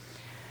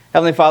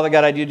Heavenly Father,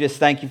 God, I do just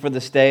thank you for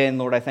this day, and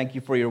Lord, I thank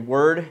you for your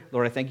word.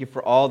 Lord, I thank you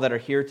for all that are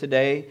here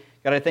today.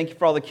 God, I thank you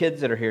for all the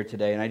kids that are here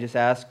today, and I just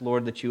ask,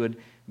 Lord, that you would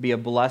be a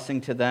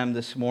blessing to them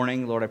this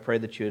morning. Lord, I pray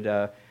that you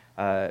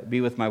would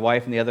be with my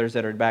wife and the others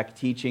that are back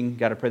teaching.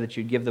 God, I pray that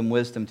you'd give them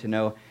wisdom to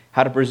know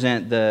how to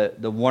present the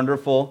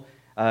wonderful,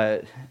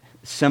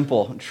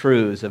 simple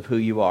truths of who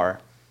you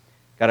are.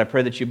 God, I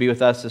pray that you be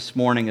with us this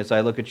morning as I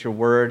look at your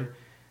word.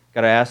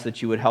 God, I ask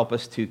that you would help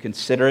us to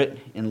consider it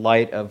in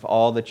light of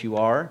all that you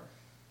are.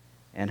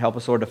 And help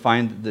us, Lord, to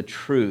find the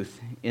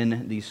truth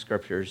in these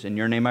scriptures. In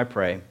your name I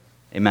pray.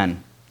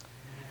 Amen.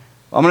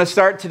 Well, I'm going to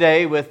start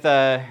today with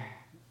a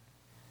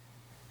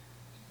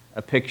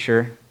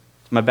picture.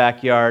 It's my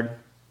backyard.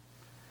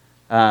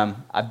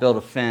 I built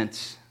a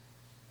fence.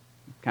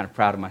 I'm kind of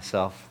proud of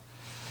myself.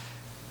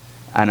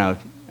 I know.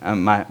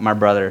 My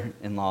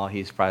brother-in-law,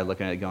 he's probably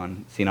looking at it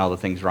going, seeing all the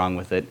things wrong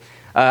with it.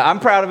 I'm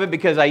proud of it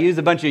because I used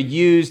a bunch of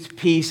used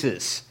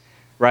pieces.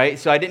 Right?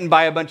 So I didn't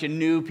buy a bunch of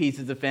new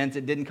pieces of fence.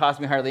 It didn't cost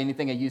me hardly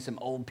anything. I used some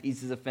old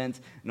pieces of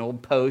fence and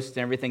old posts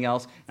and everything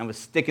else. And I was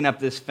sticking up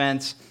this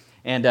fence.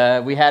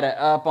 And we had it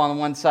up on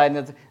one side.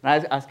 And I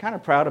was kind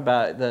of proud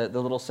about the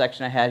little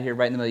section I had here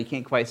right in the middle. You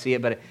can't quite see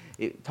it, but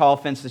tall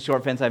fence to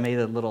short fence. I made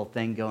a little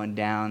thing going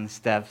down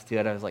steps to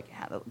it. I was like,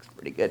 yeah, that looks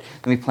pretty good.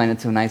 Then we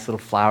planted some nice little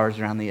flowers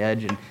around the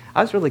edge. And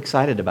I was really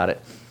excited about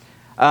it.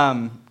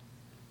 I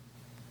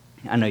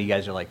know you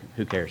guys are like,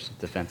 who cares?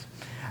 It's a fence.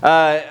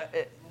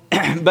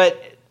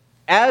 But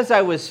as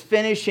I was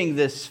finishing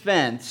this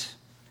fence,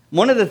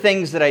 one of the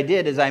things that I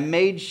did is I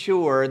made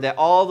sure that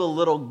all the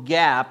little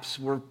gaps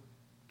were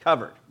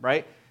covered,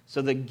 right?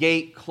 So the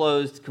gate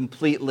closed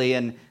completely,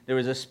 and there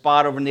was a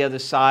spot over on the other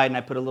side, and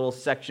I put a little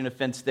section of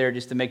fence there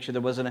just to make sure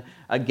there wasn't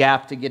a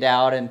gap to get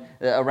out, and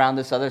around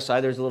this other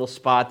side there's a little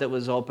spot that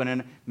was open,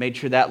 and made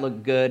sure that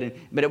looked good.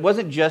 But it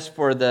wasn't just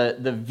for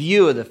the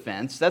view of the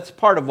fence. That's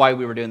part of why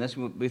we were doing this.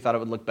 We thought it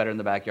would look better in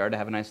the backyard to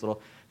have a nice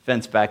little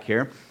fence back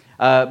here.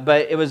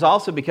 But it was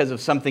also because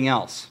of something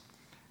else.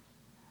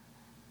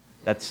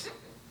 That's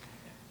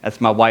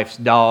my wife's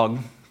dog.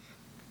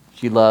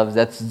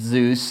 That's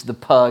Zeus, the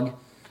pug.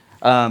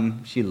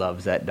 She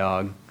loves that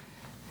dog.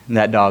 And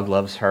that dog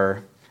loves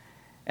her.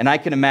 And I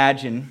can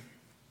imagine,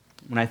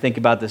 when I think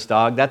about this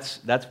dog,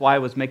 that's why I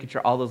was making sure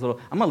all those little...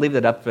 I'm going to leave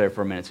that up there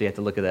for a minute so you have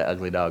to look at that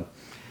ugly dog.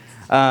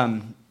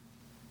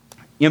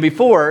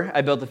 Before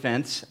I built the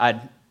fence,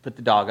 I'd put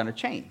the dog on a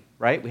chain,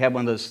 right? We had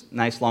one of those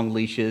nice long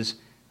leashes,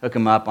 hook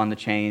him up on the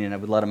chain, and I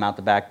would let him out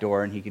the back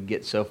door, and he could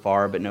get so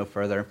far, but no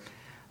further.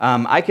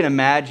 I can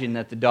imagine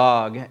that the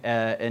dog,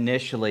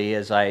 initially,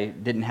 as I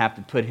didn't have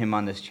to put him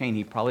on this chain,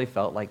 he probably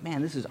felt like,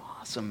 man, this is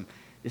awesome.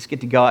 Just get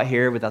to go out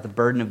here without the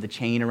burden of the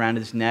chain around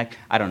his neck.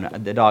 I don't know.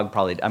 The dog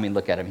probably,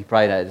 look at him. He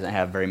probably doesn't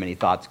have very many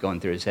thoughts going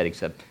through his head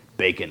except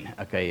bacon,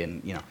 okay,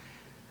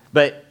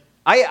 But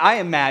I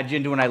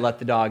imagined when I let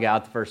the dog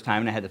out the first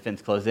time and I had the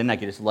fence closed in, I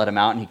could just let him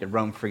out and he could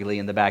roam freely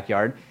in the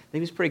backyard. He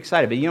was pretty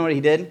excited. But you know what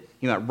he did?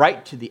 He went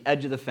right to the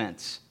edge of the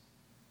fence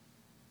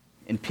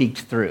and peeked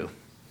through.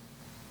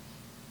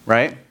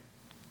 Right?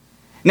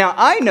 Now,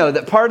 I know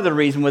that part of the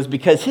reason was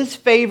because his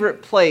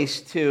favorite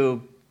place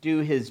to do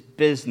his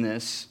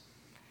business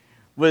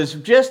was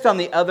just on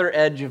the other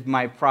edge of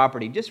my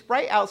property, just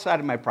right outside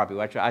of my property,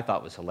 which I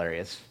thought was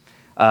hilarious.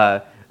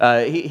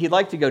 He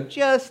liked to go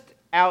just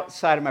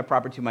outside of my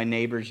property to my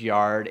neighbor's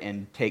yard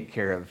and take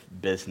care of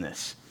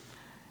business.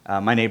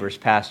 My neighbor's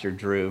pastor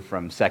Drew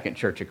from Second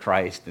Church of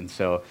Christ, and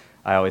so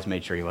I always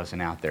made sure he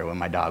wasn't out there when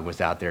my dog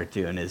was out there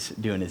doing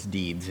his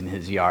deeds in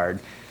his yard.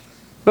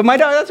 But my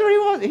dog, that's what he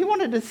wanted. He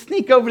wanted to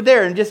sneak over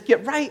there and just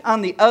get right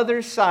on the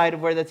other side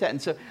of where that's at.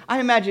 And so I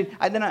imagine,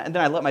 then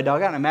I let my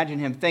dog out, and I imagine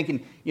him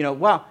thinking,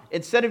 wow,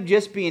 instead of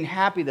just being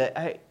happy that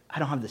I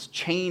don't have this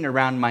chain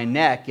around my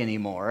neck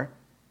anymore,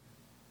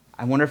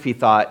 I wonder if he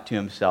thought to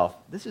himself,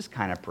 this is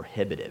kind of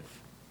prohibitive.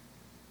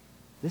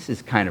 This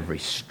is kind of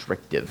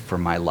restrictive for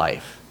my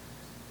life.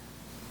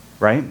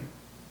 Right?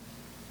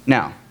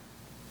 Now,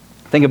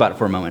 think about it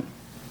for a moment.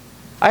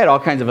 I had all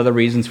kinds of other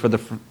reasons for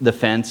the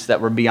fence that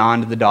were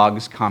beyond the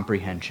dog's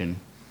comprehension.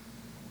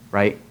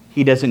 Right?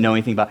 He doesn't know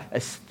anything about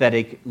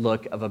aesthetic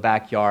look of a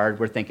backyard.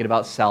 We're thinking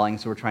about selling,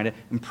 so we're trying to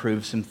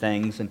improve some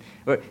things. And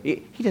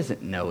he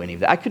doesn't know any of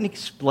that. I couldn't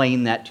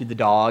explain that to the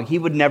dog. He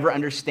would never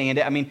understand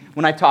it.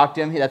 When I talk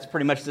to him, that's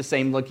pretty much the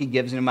same look he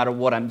gives no matter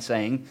what I'm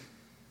saying.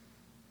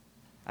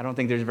 I don't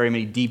think there's very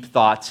many deep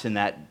thoughts in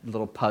that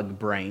little pug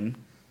brain.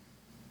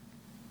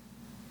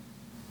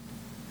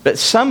 But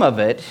some of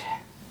it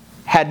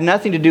had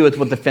nothing to do with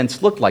what the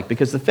fence looked like,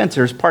 because the fence,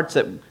 there's parts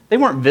that they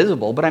weren't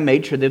visible, but I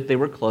made sure that they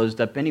were closed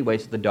up anyway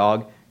so the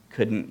dog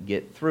couldn't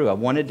get through. I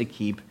wanted to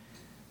keep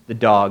the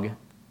dog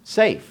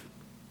safe.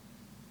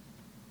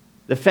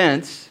 The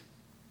fence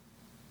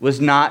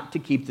was not to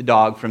keep the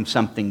dog from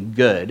something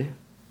good.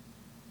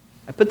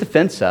 I put the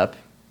fence up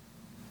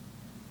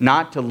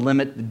not to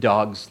limit the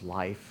dog's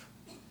life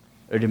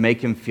or to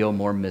make him feel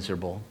more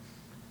miserable.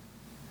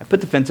 I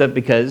put the fence up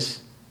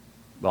because,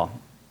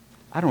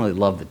 I don't really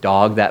love the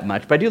dog that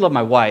much, but I do love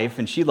my wife,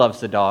 and she loves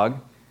the dog.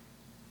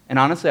 And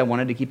honestly, I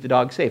wanted to keep the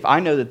dog safe. I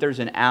know that there's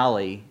an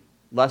alley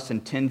less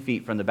than 10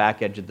 feet from the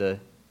back edge of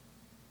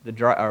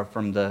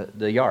from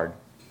the yard.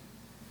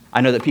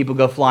 I know that people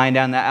go flying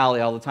down that alley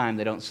all the time.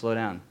 They don't slow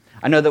down.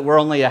 I know that we're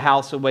only a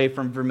house away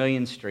from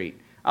Vermilion Street.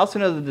 I also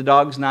know that the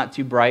dog's not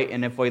too bright,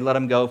 and if we let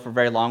him go for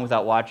very long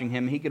without watching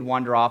him, he could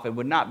wander off and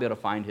would not be able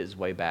to find his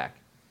way back.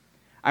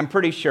 I'm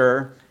pretty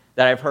sure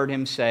that I've heard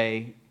him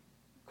say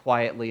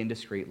quietly and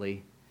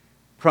discreetly,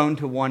 "Prone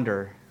to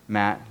wonder,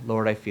 Matt,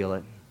 Lord, I feel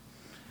it.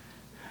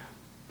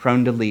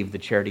 Prone to leave the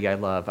charity I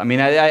love." I mean,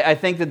 I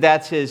think that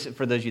that's his,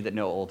 for those of you that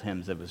know old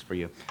hymns, that was for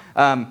you.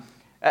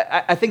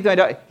 I think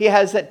that he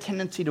has that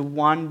tendency to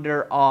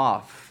wander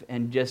off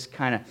and just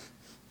kind of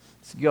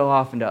go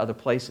off into other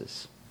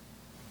places.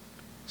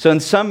 So in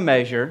some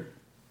measure,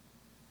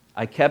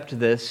 I kept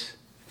this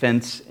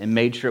fence and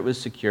made sure it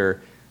was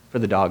secure for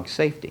the dog's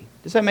safety.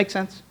 Does that make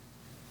sense?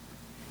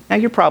 Now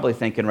you're probably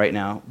thinking right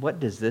now, what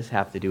does this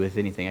have to do with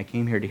anything? I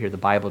came here to hear the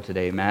Bible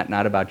today, Matt,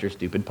 not about your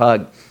stupid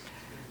pug.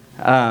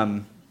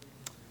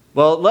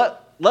 Well,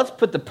 let's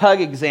put the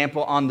pug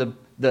example on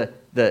the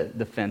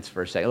fence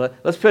for a second.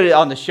 Let's put it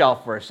on the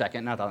shelf for a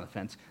second, not on the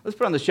fence. Let's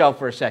put it on the shelf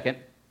for a second.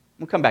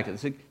 We'll come back to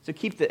this. So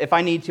if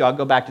I need to, I'll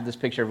go back to this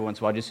picture every once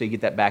in a while just so you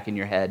get that back in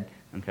your head,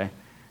 okay?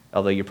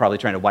 Although you're probably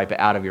trying to wipe it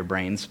out of your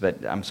brains,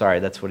 but I'm sorry,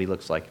 that's what he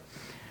looks like.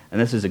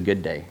 And this is a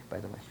good day, by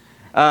the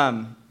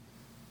way.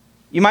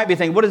 You might be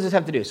thinking, what does this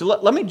have to do? So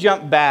let me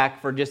jump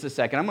back for just a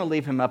second. I'm going to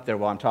leave him up there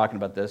while I'm talking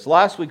about this.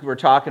 Last week we were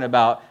talking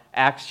about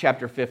Acts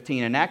chapter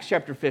 15. In Acts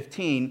chapter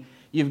 15,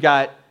 you've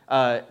got,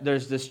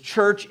 there's this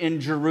church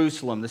in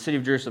Jerusalem, the city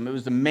of Jerusalem. It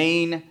was the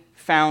main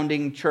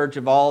founding church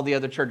of all the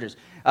other churches.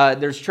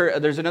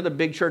 There's another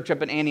big church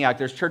up in Antioch.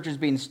 There's churches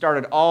being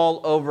started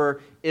all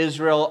over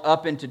Israel,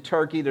 up into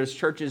Turkey. There's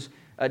churches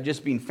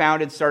just being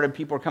founded, started.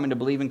 People are coming to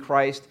believe in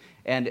Christ,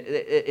 and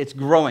it's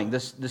growing.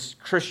 This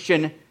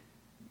Christian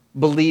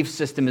belief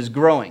system is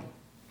growing.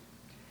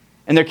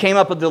 And there came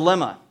up a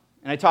dilemma.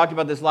 And I talked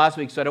about this last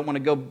week, so I don't want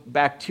to go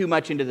back too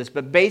much into this.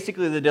 But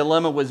basically the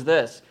dilemma was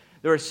this.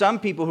 There were some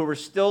people who were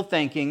still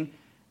thinking,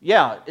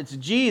 yeah, it's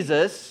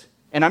Jesus,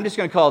 and I'm just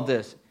going to call it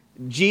this,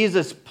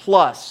 Jesus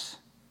plus.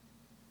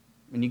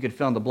 And you could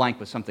fill in the blank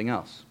with something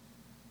else.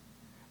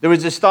 There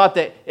was this thought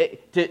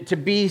that to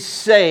be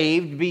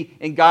saved, be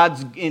in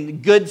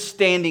good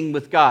standing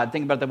with God.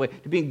 Think about it that way.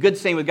 To be in good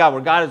standing with God,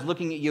 where God is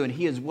looking at you and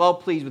He is well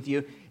pleased with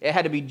you. It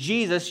had to be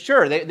Jesus.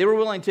 Sure, they were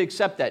willing to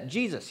accept that.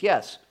 Jesus,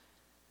 yes.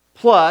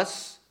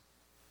 Plus,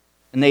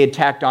 and they had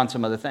tacked on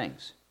some other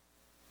things.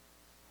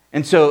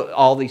 And so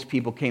all these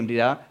people came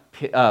together.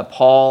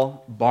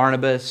 Paul,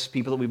 Barnabas,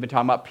 people that we've been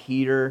talking about,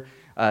 Peter,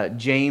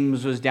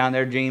 James was down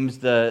there. James,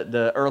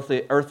 the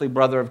earthly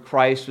brother of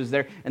Christ, was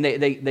there. And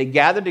they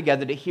gathered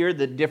together to hear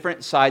the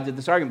different sides of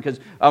this argument. Because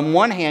on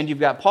one hand, you've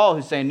got Paul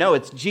who's saying, no,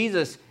 it's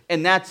Jesus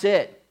and that's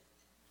it.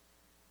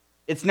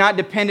 It's not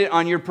dependent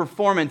on your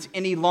performance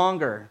any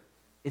longer.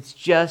 It's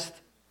just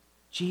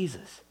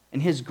Jesus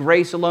and His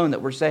grace alone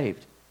that we're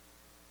saved.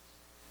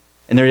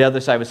 And the other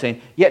side was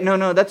saying, yeah,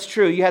 no, that's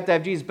true. You have to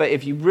have Jesus. But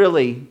if you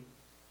really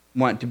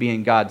want to be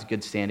in God's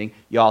good standing,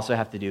 you also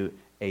have to do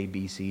A,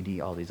 B, C,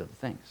 D, all these other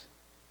things.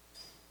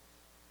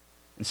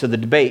 And so the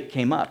debate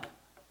came up.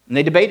 And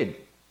they debated.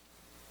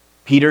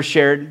 Peter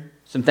shared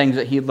some things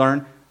that he had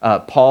learned.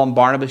 Paul and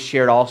Barnabas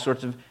shared all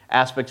sorts of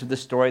aspects of the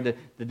story.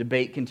 The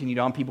debate continued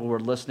on. People were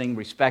listening,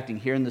 respecting,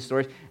 hearing the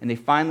stories. And they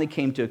finally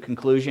came to a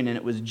conclusion. And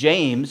it was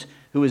James,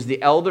 who was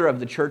the elder of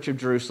the church of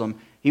Jerusalem.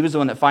 He was the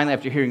one that finally,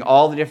 after hearing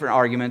all the different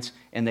arguments,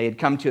 and they had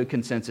come to a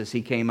consensus,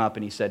 he came up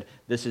and he said,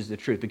 this is the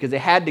truth. Because they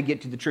had to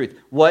get to the truth.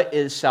 What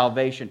is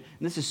salvation?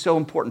 And this is so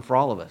important for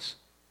all of us.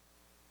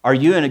 Are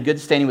you in a good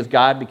standing with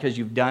God because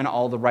you've done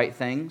all the right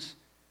things?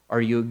 Or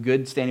are you in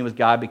good standing with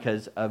God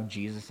because of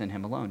Jesus and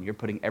Him alone? You're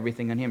putting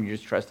everything on Him. You're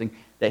just trusting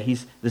that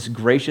He's this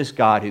gracious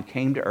God who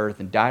came to earth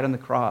and died on the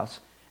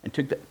cross and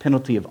took the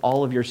penalty of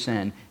all of your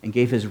sin and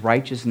gave His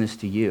righteousness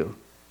to you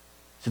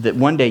so that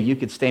one day you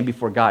could stand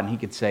before God and He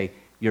could say,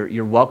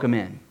 you're welcome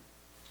in.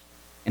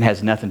 And it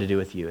has nothing to do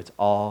with you. It's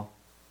all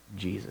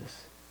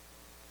Jesus.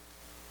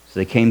 So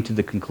they came to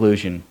the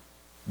conclusion,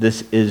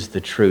 this is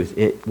the truth.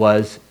 It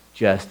was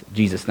just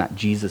Jesus, not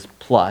Jesus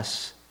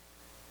plus.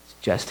 It's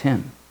just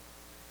Him.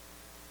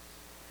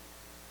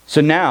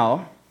 So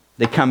now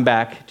they come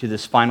back to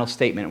this final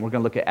statement. We're going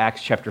to look at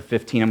Acts chapter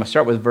 15. I'm going to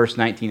start with verse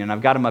 19, and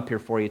I've got them up here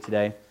for you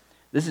today.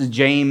 This is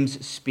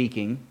James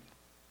speaking,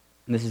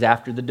 and this is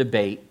after the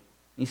debate.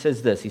 He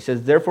says this. He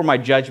says, therefore my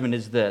judgment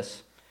is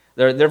this.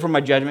 Therefore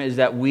my judgment is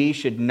that we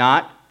should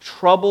not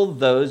trouble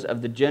those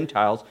of the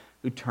Gentiles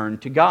who turn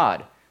to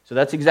God. So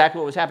that's exactly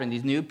what was happening.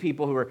 These new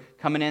people who were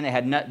coming in,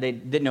 they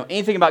didn't know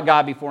anything about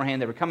God beforehand.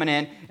 They were coming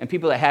in, and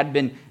people that had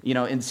been,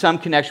 in some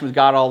connection with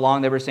God all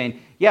along, they were saying,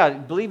 yeah,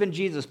 believe in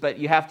Jesus, but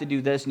you have to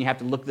do this, and you have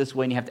to look this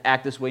way, and you have to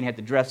act this way, and you have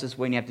to dress this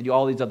way, and you have to do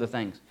all these other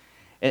things.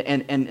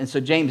 And so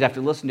James, after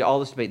listening to all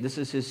this debate, this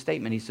is his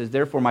statement. He says,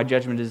 therefore my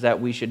judgment is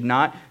that we should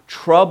not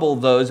trouble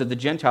those of the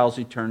Gentiles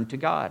who turn to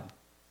God.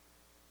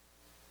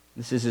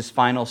 This is his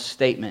final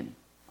statement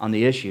on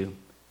the issue.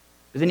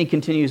 But then he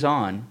continues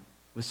on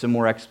with some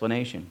more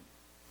explanation.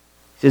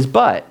 He says,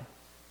 but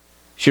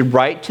should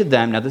write to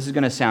them. Now, this is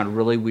going to sound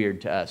really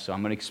weird to us, so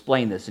I'm going to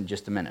explain this in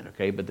just a minute,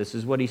 okay? But this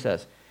is what he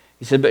says.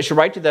 He said, but should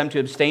write to them to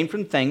abstain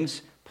from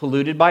things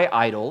polluted by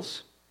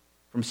idols,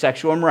 from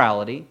sexual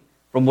immorality,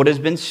 from what has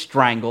been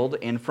strangled,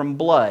 and from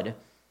blood.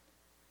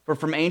 For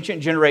from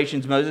ancient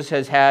generations Moses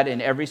has had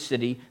in every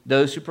city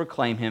those who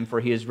proclaim him, for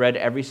he has read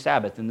every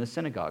Sabbath in the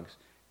synagogues.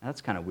 Now,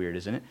 that's kind of weird,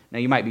 isn't it? Now,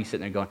 you might be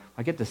sitting there going,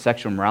 I get the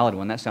sexual immorality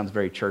one. That sounds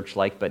very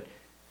church-like, but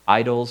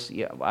idols,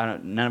 yeah,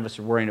 none of us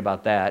are worrying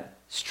about that.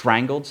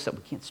 Strangled, so we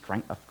can't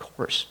strangle, of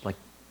course, like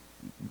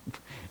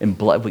in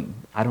blood.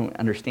 I don't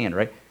understand,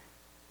 right?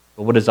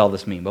 But what does all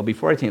this mean? Well,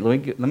 before I take,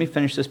 let me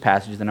finish this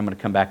passage, then I'm going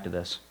to come back to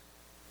this.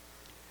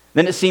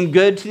 Then it seemed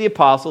good to the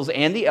apostles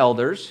and the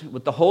elders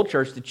with the whole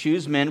church to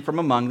choose men from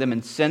among them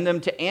and send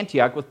them to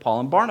Antioch with Paul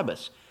and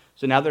Barnabas.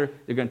 So now they're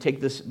going to take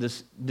this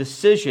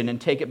decision and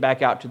take it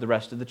back out to the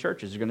rest of the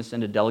churches. They're going to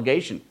send a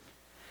delegation.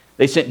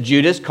 They sent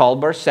Judas,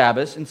 called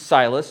Barsabbas, and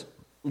Silas,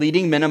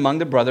 leading men among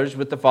the brothers,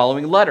 with the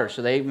following letter.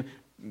 So they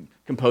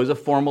compose a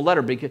formal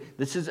letter because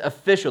this is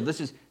official. This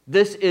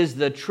is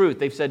the truth.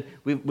 They've said,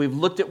 we've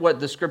looked at what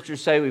the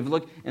scriptures say.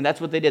 And that's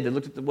what they did. They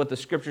looked at what the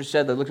scriptures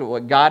said. They looked at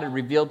what God had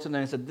revealed to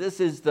them and said, this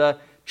is the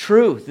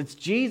truth. It's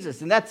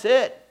Jesus, and that's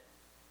it.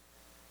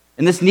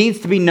 And this needs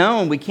to be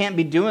known. We can't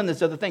be doing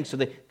this other thing. So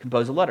they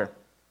compose a letter.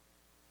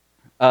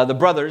 The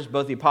brothers,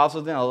 both the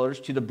apostles and elders,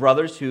 to the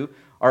brothers who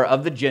are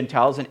of the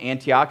Gentiles in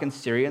Antioch and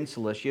Syria and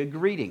Cilicia,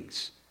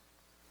 greetings.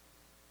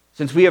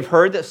 Since we have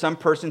heard that some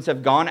persons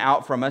have gone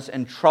out from us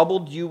and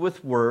troubled you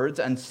with words,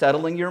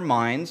 unsettling your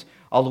minds,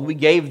 although we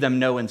gave them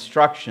no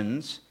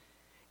instructions,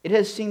 it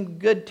has seemed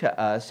good to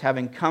us,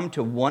 having come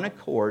to one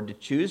accord, to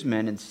choose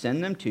men and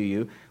send them to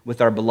you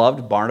with our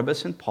beloved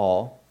Barnabas and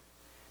Paul,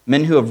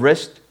 men who have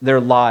risked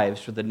their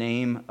lives for the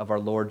name of our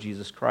Lord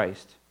Jesus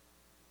Christ.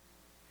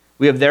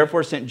 We have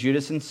therefore sent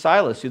Judas and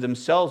Silas, who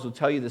themselves will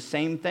tell you the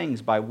same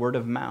things by word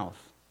of mouth.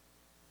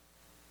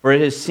 For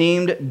it has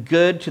seemed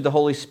good to the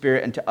Holy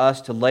Spirit and to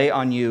us to lay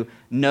on you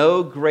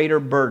no greater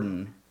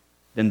burden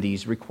than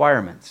these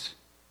requirements.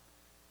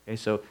 Okay,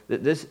 so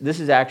this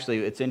is actually,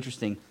 it's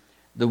interesting.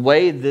 The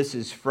way this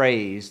is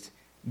phrased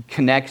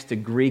connects to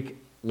Greek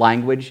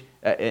language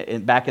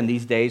back in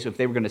these days. So if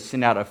they were going to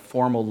send out a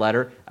formal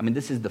letter, I mean,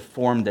 this is the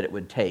form that it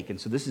would take. And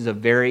so this is a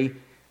very,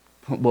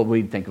 what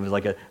we'd think of as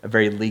like a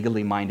very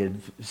legally minded,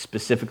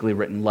 specifically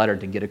written letter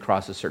to get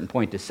across a certain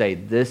point, to say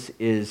this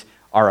is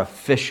our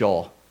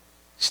official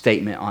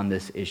statement on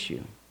this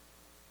issue.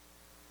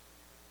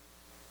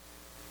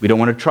 We don't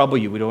want to trouble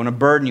you. We don't want to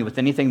burden you with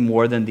anything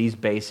more than these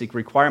basic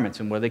requirements.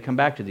 And where they come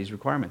back to these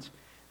requirements.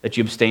 That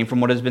you abstain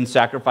from what has been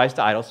sacrificed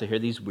to idols. So here are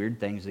these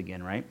weird things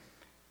again, right?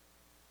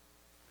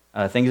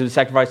 Things that have been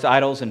sacrificed to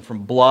idols, and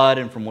from blood,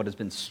 and from what has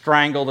been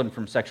strangled, and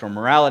from sexual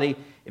immorality.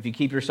 If you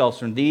keep yourselves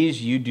from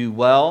these, you do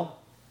well.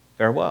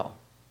 Farewell.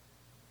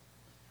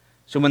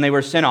 So when they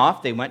were sent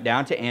off, they went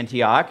down to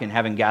Antioch, and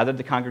having gathered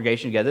the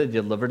congregation together, they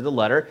delivered the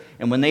letter.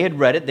 And when they had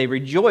read it, they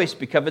rejoiced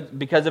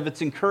because of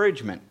its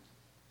encouragement.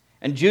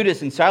 And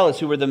Judas and Silas,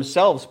 who were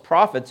themselves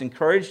prophets,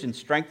 encouraged and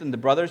strengthened the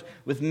brothers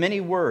with many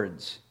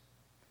words.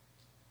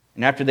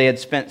 And after they had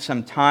spent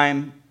some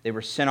time, they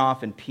were sent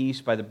off in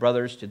peace by the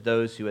brothers to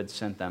those who had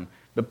sent them.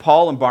 But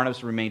Paul and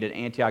Barnabas remained at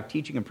Antioch,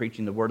 teaching and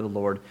preaching the word of the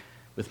Lord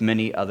with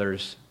many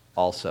others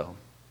also.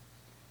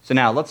 So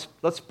now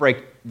let's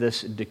break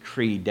this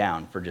decree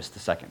down for just a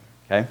second,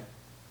 okay?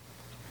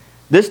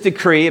 This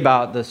decree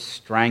about the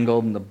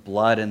strangled and the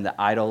blood and the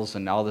idols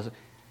and all this,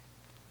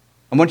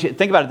 I want you to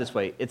think about it this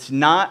way. It's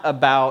not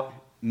about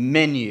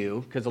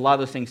menu, because a lot of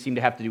those things seem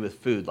to have to do with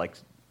food, like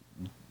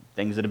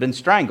things that have been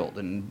strangled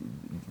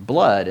and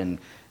blood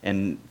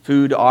and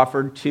food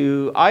offered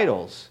to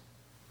idols.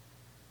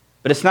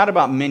 But it's not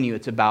about menu,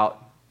 it's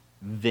about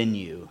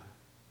venue,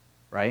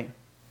 right?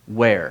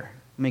 Where?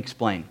 Let me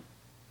explain.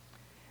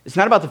 It's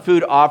not about the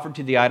food offered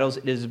to the idols,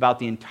 it is about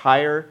the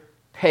entire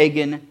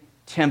pagan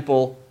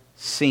temple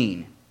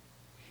scene.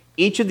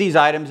 Each of these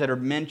items that are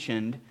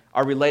mentioned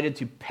are related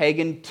to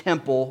pagan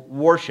temple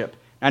worship.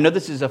 Now, I know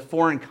this is a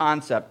foreign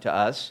concept to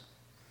us,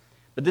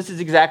 but this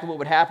is exactly what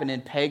would happen in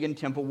pagan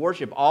temple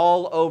worship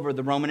all over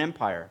the Roman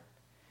Empire.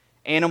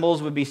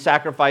 Animals would be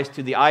sacrificed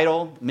to the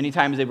idol. Many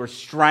times they were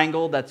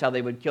strangled. That's how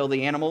they would kill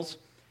the animals.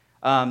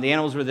 The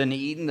animals were then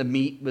eaten. The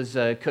meat was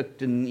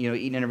cooked and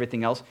eaten and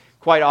everything else.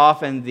 Quite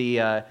often,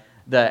 the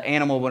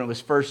animal, when it was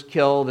first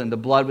killed and the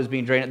blood was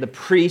being drained, the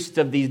priests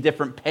of these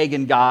different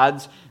pagan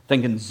gods,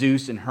 thinking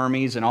Zeus and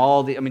Hermes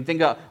and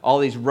think of all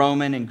these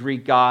Roman and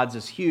Greek gods,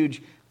 this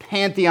huge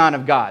pantheon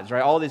of gods,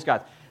 right? All these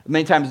gods.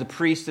 Many times the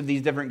priests of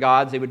these different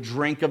gods, they would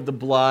drink of the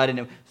blood and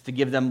it was to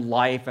give them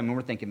life. I mean,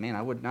 we're thinking, man,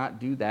 I would not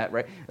do that,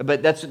 right?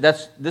 But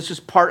this is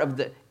part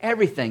of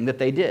everything that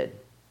they did.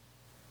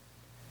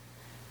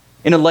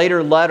 In a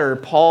later letter,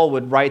 Paul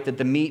would write that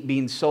the meat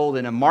being sold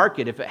in a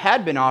market, if it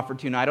had been offered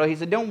to an idol, he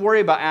said, don't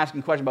worry about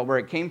asking questions about where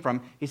it came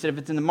from. He said, if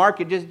it's in the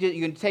market, just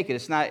you can take it.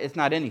 It's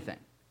not anything.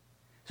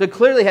 So it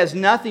clearly has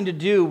nothing to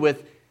do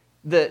with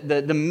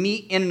the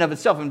meat in and of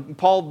itself. And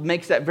Paul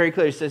makes that very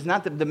clear. He says,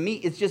 not the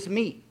meat, it's just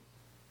meat.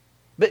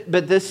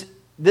 But this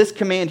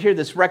command here,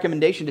 this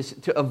recommendation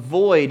to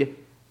avoid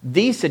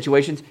these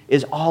situations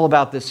is all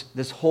about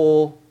this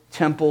whole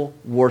temple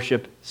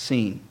worship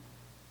scene.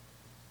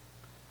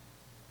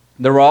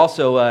 There were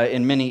also,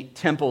 in many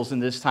temples in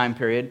this time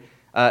period,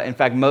 in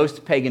fact,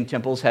 most pagan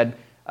temples had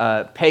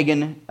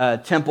pagan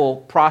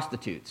temple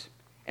prostitutes.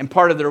 And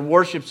part of their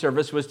worship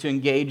service was to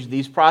engage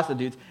these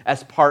prostitutes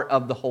as part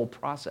of the whole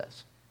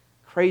process.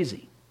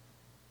 Crazy.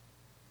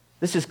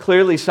 This is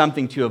clearly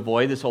something to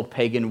avoid, this whole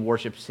pagan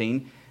worship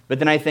scene. But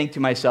then I think to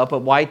myself, but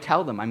why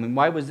tell them? I mean,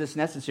 why was this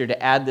necessary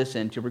to add this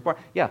in to require?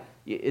 Yeah,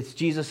 it's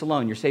Jesus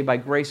alone. You're saved by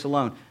grace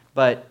alone.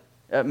 But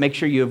make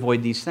sure you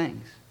avoid these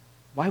things.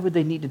 Why would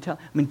they need to tell?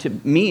 I mean, to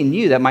me and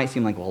you, that might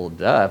seem like, well,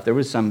 duh. If there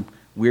was some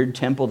weird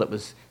temple that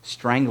was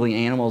strangling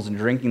animals and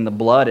drinking the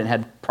blood and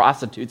had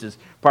prostitutes as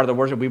part of the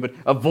worship, we would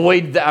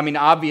avoid that. I mean,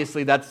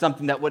 obviously, that's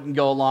something that wouldn't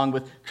go along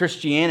with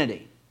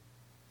Christianity.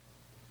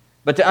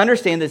 But to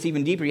understand this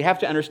even deeper, you have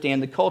to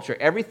understand the culture.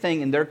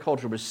 Everything in their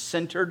culture was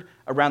centered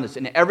around this.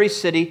 In every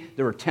city,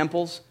 there were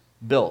temples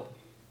built.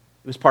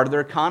 It was part of their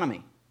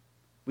economy.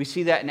 We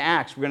see that in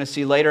Acts. We're going to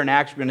see later in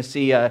Acts, we're going to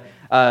see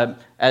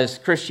as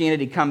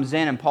Christianity comes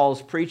in and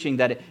Paul's preaching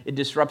that it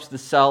disrupts the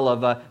sale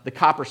of the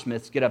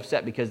coppersmiths get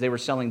upset because they were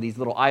selling these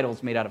little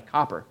idols made out of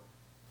copper.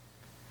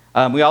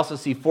 We also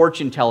see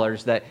fortune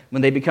tellers that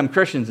when they become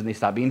Christians and they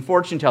stop being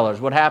fortune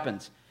tellers, what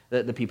happens?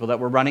 The people that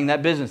were running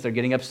that business, they're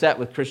getting upset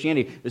with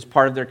Christianity. It was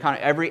part of their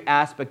economy, every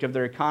aspect of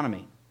their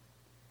economy.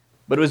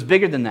 But it was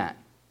bigger than that.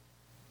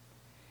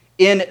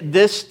 In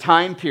this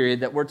time period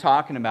that we're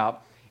talking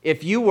about,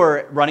 if you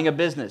were running a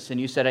business and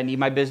you said, I need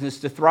my business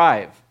to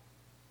thrive,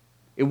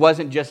 it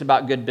wasn't just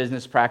about good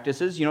business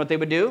practices. You know what they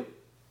would do?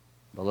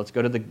 Well, let's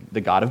go to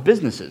the God of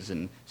businesses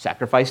and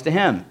sacrifice to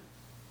him.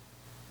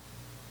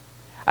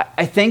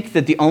 I think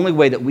that the only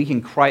way that we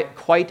can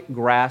quite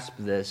grasp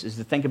this is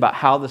to think about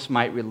how this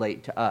might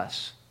relate to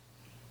us.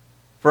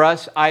 For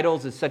us,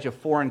 idols is such a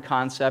foreign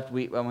concept.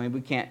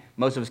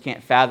 Most of us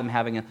can't fathom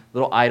having a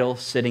little idol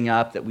sitting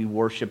up that we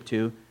worship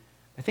to.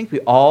 I think we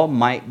all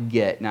might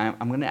get, now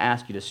I'm going to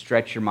ask you to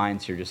stretch your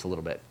minds here just a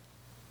little bit.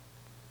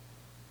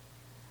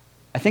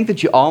 I think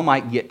that you all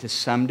might get to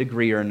some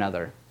degree or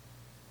another,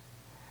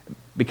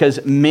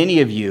 because many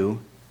of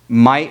you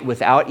might,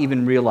 without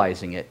even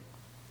realizing it,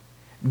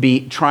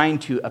 be trying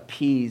to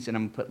appease, and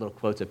I'm going to put little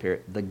quotes up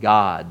here, the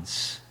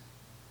gods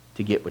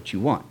to get what you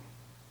want.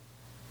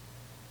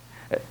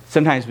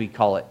 Sometimes we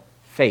call it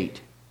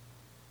fate,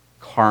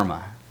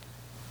 karma.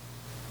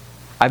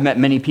 I've met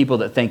many people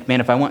that think, man,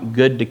 if I want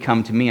good to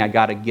come to me, I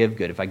got to give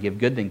good. If I give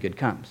good, then good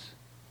comes.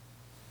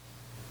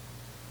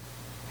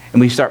 And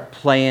we start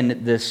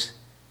playing this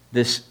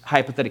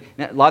hypothetical.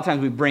 Now, a lot of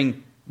times we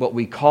bring what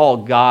we call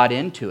God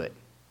into it.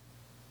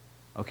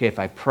 Okay, if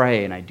I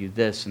pray and I do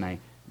this and I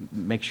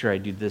make sure I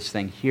do this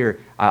thing here,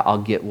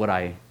 I'll get what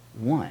I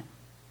want.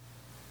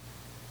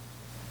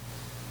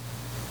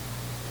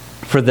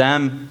 For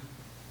them,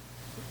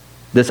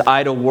 this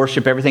idol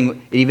worship,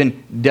 everything, it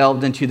even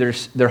delved into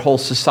their whole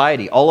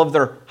society. All of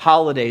their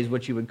holidays,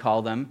 what you would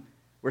call them,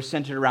 were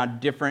centered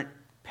around different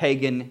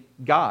pagan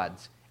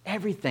gods.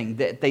 Everything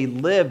that they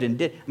lived and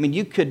did. I mean,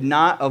 you could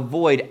not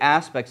avoid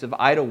aspects of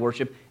idol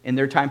worship in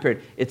their time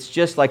period. It's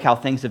just like how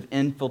things have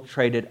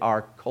infiltrated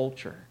our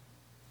culture.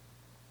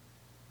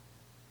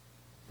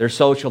 Their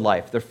social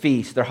life, their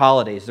feasts, their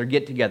holidays, their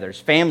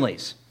get-togethers,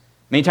 families.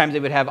 Many times they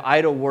would have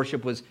idol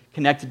worship was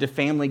connected to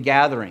family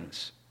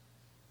gatherings.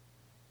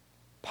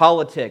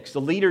 Politics. The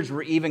leaders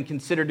were even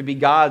considered to be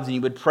gods, and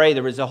you would pray.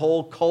 There was a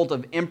whole cult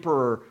of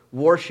emperor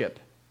worship.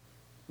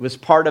 It was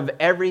part of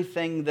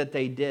everything that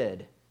they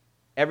did.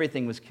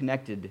 Everything was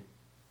connected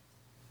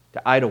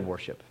to idol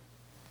worship.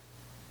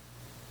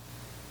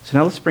 So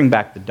now let's bring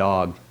back the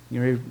dog.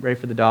 You ready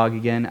for the dog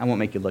again? I won't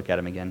make you look at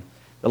him again.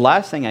 The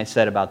last thing I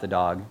said about the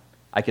dog,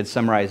 I could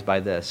summarize by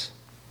this.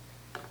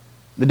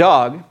 The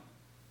dog,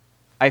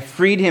 I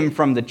freed him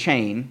from the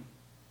chain,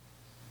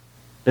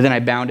 but then I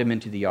bound him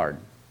into the yard.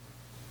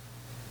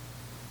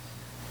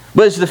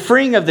 Was the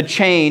freeing of the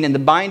chain and the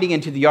binding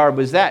into the yard,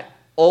 was that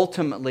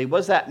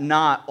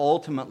not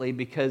ultimately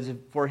because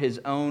for his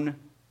own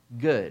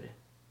good?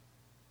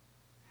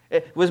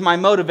 It was my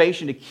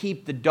motivation to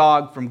keep the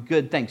dog from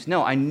good things.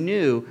 No, I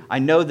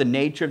know the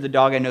nature of the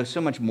dog. I know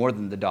so much more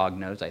than the dog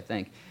knows, I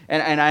think.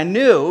 And I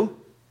knew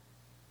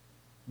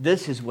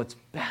this is what's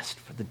best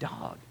for the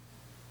dog.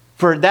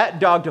 For that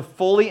dog to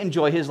fully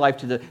enjoy his life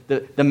to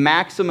the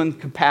maximum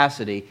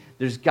capacity,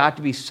 there's got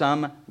to be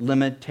some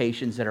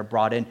limitations that are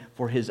brought in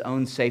for his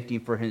own safety,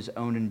 for his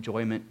own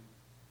enjoyment.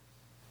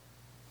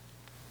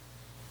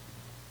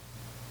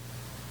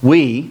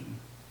 We,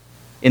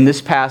 in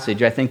this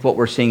passage, I think what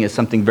we're seeing is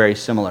something very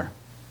similar.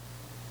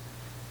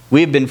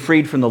 We have been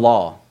freed from the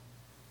law.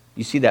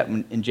 You see that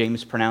in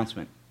James'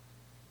 pronouncement.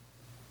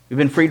 We've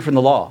been freed from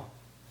the law.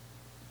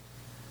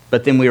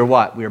 But then we are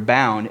what? We are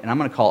bound, and I'm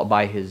going to call it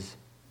by his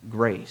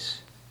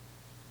grace.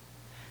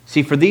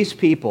 See, for these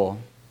people,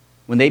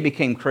 when they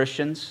became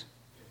Christians,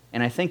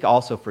 and I think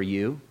also for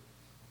you,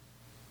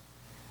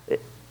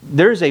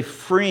 there's a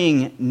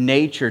freeing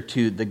nature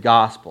to the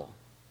gospel.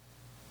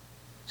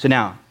 So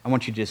now, I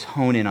want you to just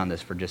hone in on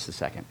this for just a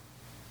second,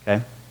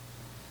 okay?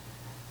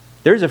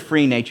 There's a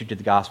free nature to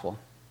the gospel.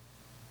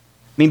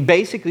 I mean,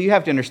 basically, you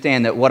have to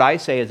understand that what I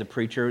say as a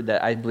preacher,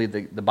 that I believe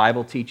the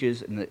Bible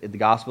teaches and the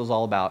gospel is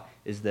all about,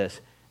 is this,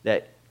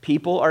 that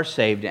people are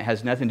saved, and it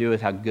has nothing to do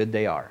with how good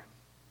they are.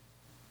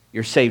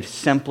 You're saved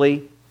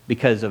simply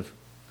because of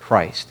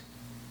Christ.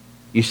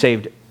 You're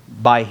saved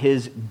by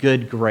His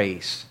good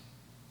grace.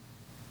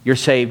 You're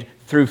saved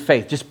through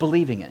faith, just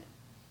believing it.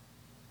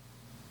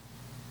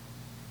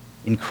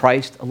 In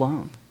Christ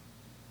alone.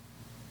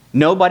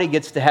 Nobody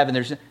gets to heaven.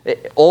 There's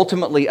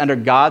ultimately, under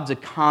God's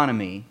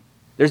economy,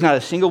 there's not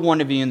a single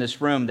one of you in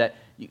this room that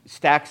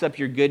stacks up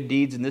your good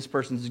deeds and this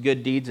person's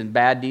good deeds and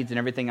bad deeds and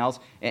everything else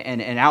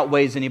and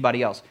outweighs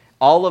anybody else.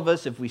 All of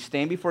us, if we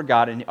stand before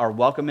God and are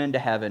welcome into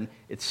heaven,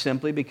 it's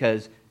simply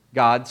because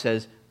God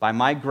says, by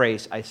my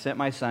grace, I sent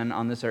my Son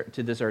on this earth,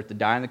 to this earth to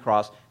die on the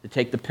cross to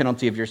take the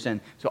penalty of your sin.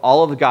 So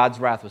all of God's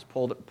wrath was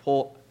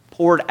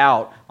poured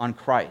out on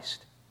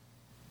Christ.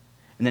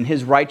 And then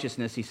His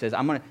righteousness, He says,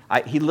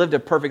 He lived a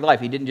perfect life.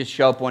 He didn't just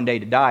show up one day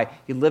to die.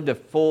 He lived a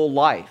full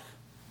life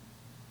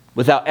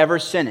without ever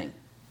sinning.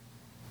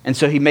 And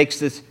so He makes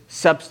this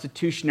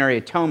substitutionary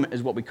atonement,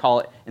 is what we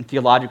call it in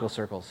theological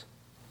circles.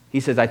 He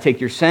says, I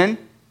take your sin,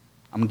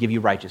 I'm going to give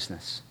you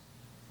righteousness.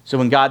 So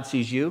when God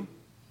sees you,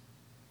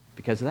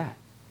 because of that.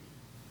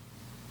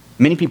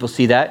 Many people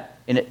see that,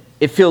 and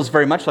it feels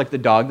very much like the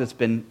dog that's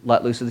been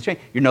let loose of the chain.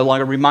 You're no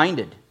longer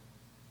reminded.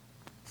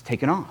 It's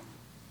taken off.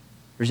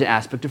 There's an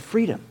aspect of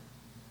freedom.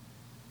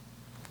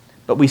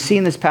 But we see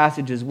in this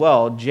passage as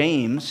well,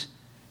 James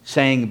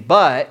saying,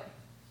 but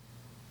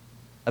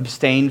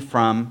abstain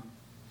from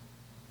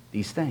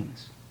these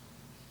things.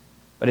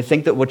 But I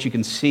think that what you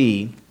can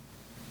see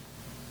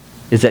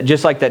is that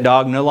just like that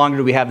dog, no longer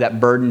do we have that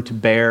burden to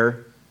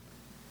bear.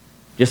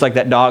 Just like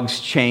that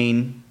dog's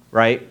chain,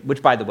 right?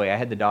 Which, by the way, I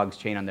had the dog's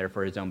chain on there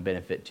for his own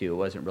benefit too. It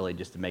wasn't really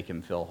just to make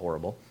him feel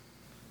horrible.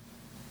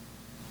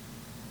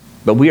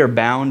 But we are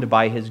bound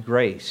by His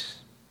grace.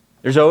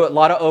 There's a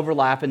lot of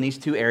overlap in these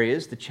two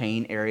areas, the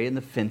chain area and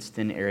the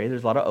fenced-in area.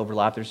 There's a lot of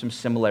overlap. There's some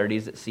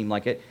similarities that seem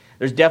like it.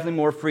 There's definitely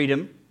more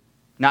freedom,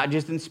 not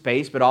just in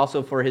space, but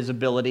also for his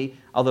ability.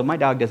 Although my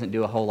dog doesn't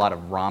do a whole lot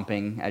of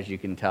romping, as you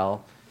can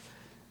tell.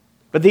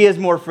 But he has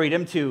more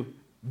freedom to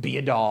be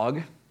a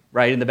dog,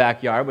 right, in the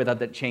backyard without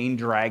that chain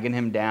dragging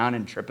him down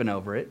and tripping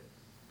over it.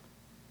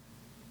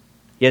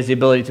 He has the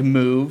ability to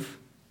move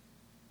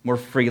more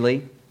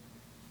freely.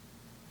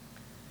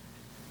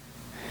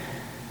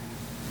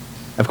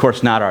 Of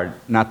course, not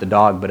the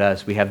dog, but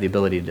us. We have the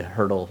ability to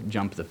hurdle,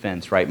 jump the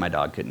fence, right? My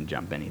dog couldn't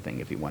jump anything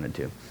if he wanted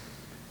to.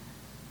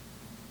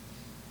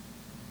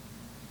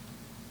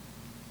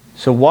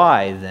 So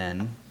why,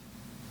 then,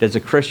 does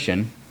a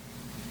Christian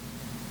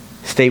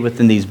stay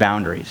within these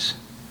boundaries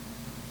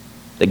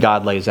that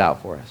God lays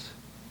out for us?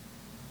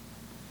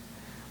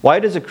 Why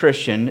does a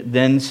Christian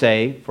then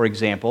say, for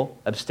example,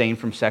 abstain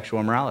from sexual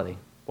immorality?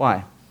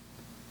 Why?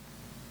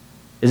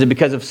 Is it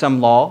because of some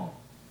law?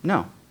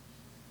 No.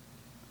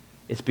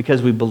 It's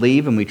because we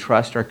believe and we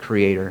trust our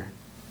Creator.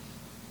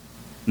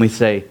 We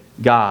say,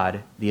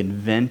 God, the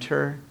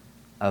inventor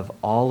of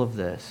all of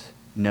this,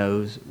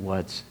 knows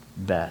what's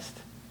best.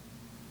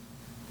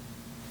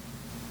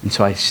 And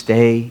so I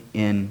stay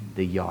in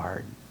the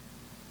yard,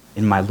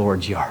 in my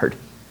Lord's yard.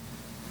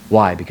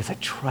 Why? Because I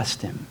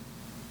trust Him.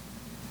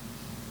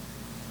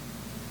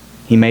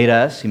 He made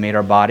us. He made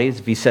our bodies.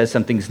 If He says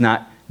something's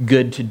not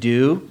good to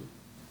do,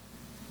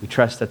 we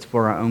trust that's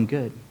for our own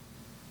good.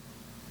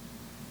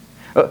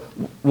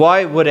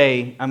 Why would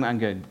I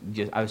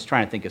was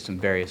trying to think of some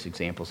various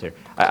examples here.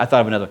 I thought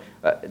of another.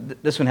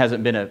 This one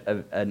hasn't been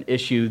an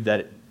issue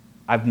that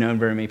I've known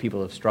very many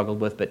people have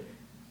struggled with, but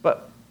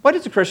why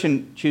does a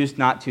Christian choose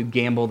not to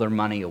gamble their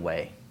money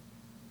away?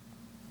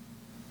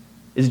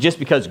 Is it just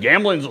because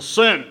gambling's a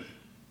sin?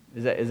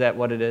 Is that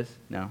what it is?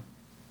 No.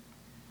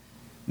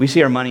 We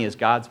see our money as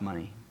God's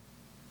money.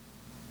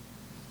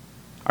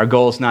 Our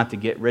goal is not to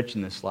get rich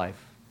in this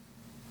life.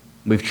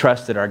 We've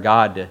trusted our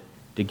God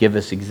to give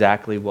us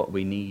exactly what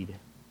we need.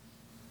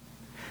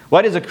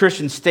 Why does a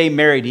Christian stay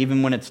married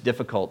even when it's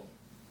difficult?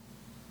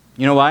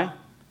 You know why?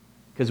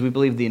 Because we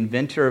believe the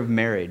inventor of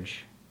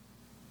marriage,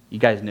 you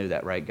guys knew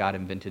that, right? God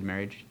invented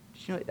marriage.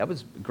 Did you know that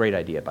was a great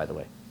idea, by the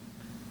way.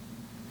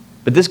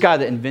 But this guy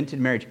that invented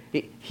marriage,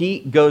 he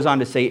goes on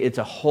to say it's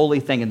a holy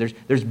thing, and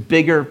there's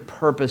bigger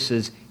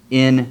purposes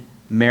in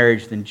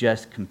marriage than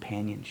just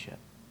companionship.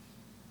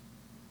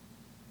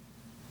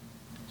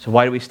 So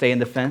why do we stay in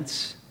the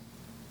fence?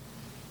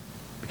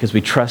 Because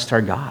we trust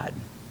our God.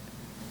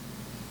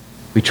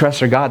 We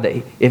trust our God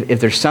that if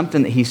there's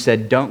something that He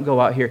said, don't go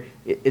out here,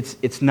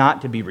 it's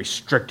not to be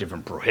restrictive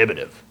and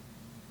prohibitive.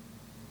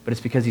 But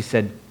it's because He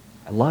said,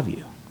 I love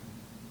you.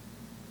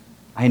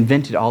 I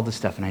invented all this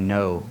stuff and I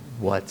know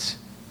what's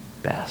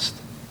best.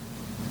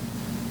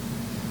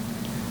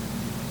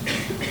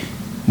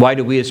 Why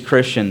do we as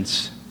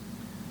Christians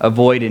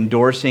avoid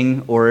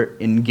endorsing or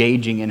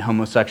engaging in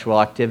homosexual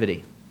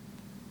activity?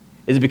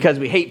 Is it because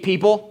we hate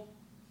people?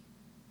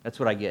 That's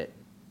what I get.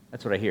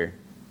 That's what I hear.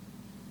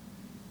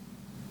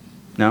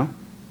 No?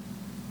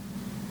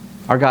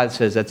 Our God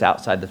says that's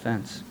outside the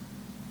fence.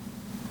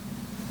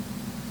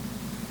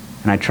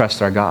 And I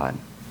trust our God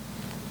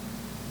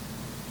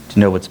to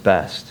know what's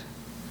best.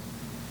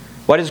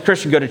 Why does a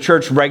Christian go to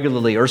church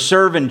regularly or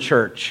serve in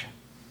church?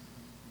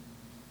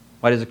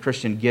 Why does a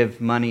Christian give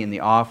money in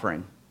the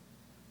offering?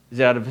 Is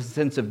it out of a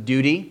sense of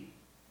duty?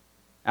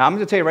 Now, I'm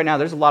going to tell you right now,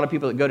 there's a lot of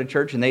people that go to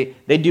church and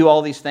they do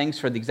all these things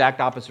for the exact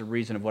opposite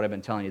reason of what I've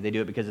been telling you. They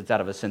do it because it's out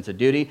of a sense of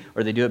duty,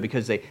 or they do it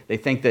because they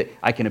think that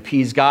I can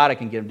appease God, I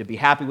can get him to be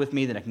happy with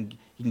me, that he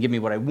can give me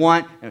what I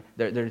want.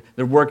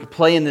 They're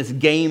playing this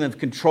game of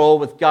control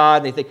with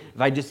God. They think, if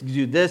I just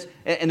do this,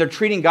 and they're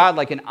treating God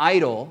like an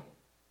idol,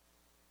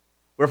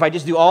 where if I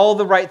just do all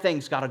the right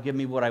things, God will give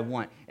me what I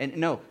want. And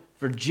no,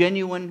 for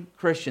genuine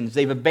Christians,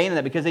 they've abandoned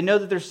that because they know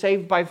that they're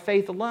saved by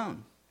faith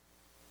alone.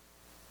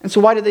 And so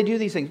why do they do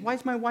these things? Why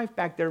is my wife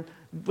back there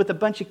with a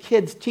bunch of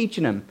kids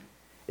teaching them?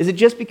 Is it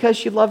just because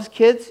she loves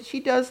kids? She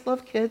does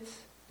love kids.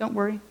 Don't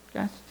worry,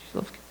 guys. She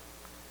loves kids.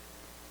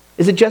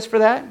 Is it just for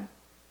that?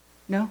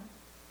 No.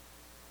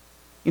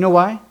 You know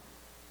why?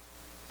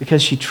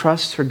 Because she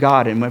trusts her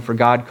God, and whenever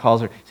God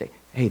calls her, say,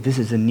 hey, this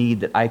is a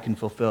need that I can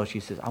fulfill. She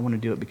says, I want to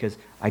do it because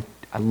I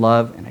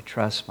love and I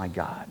trust my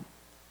God.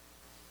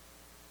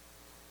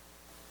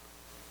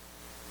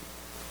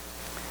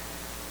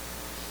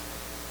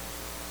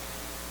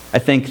 I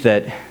think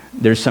that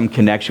there's some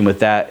connection with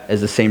that as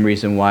the same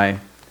reason why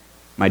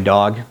my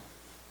dog,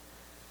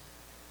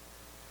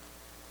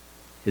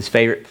 his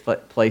favorite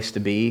place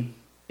to be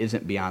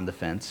isn't beyond the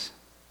fence.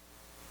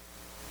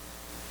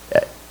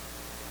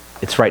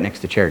 It's right next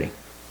to Charity.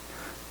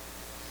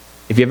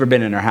 If you've ever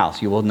been in her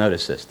house, you will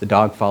notice this. The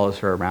dog follows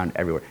her around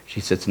everywhere. She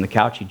sits on the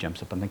couch, he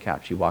jumps up on the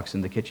couch. She walks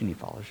in the kitchen, he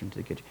follows her into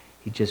the kitchen.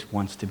 He just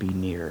wants to be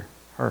near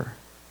her.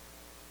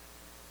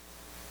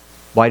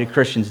 Why do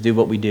Christians do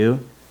what we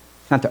do?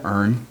 It's not to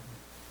earn.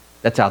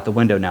 That's out the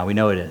window now. We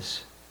know it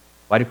is.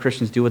 Why do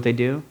Christians do what they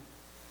do?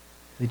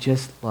 They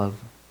just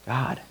love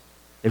God.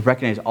 They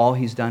recognize all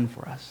he's done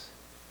for us.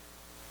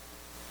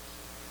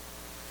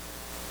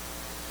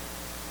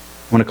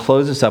 I want to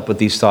close this up with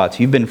these thoughts.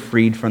 You've been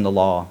freed from the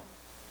law.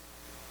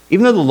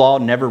 Even though the law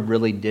never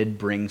really did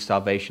bring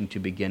salvation to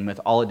begin with,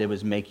 all it did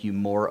was make you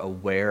more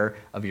aware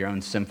of your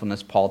own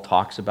sinfulness. Paul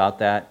talks about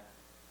that.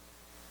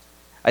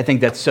 I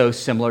think that's so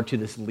similar to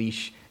this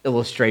leash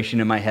illustration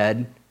in my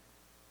head.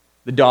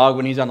 The dog,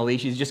 when he's on the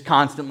leash, he's just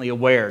constantly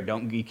aware.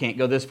 You can't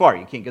go this far.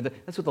 You can't go.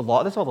 That's what the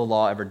law. That's all the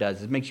law ever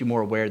does. It makes you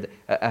more aware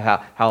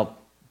that how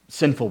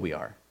sinful we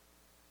are.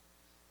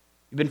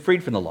 You've been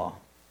freed from the law.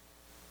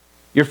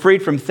 You're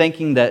freed from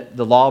thinking that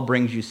the law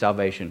brings you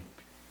salvation.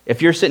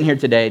 If you're sitting here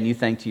today and you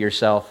think to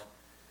yourself,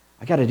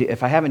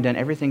 if I haven't done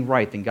everything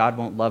right, then God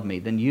won't love me,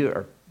 then you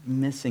are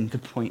missing the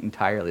point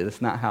entirely.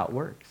 That's not how it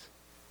works.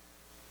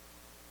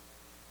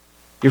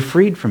 You're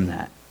freed from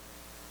that.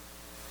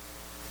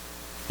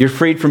 You're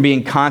freed from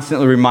being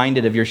constantly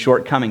reminded of your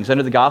shortcomings.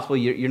 Under the gospel,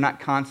 you're not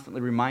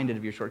constantly reminded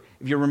of your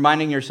shortcomings. If you're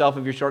reminding yourself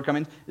of your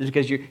shortcomings, it's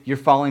because you're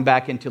falling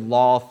back into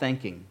law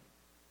thinking.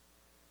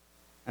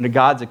 Under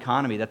God's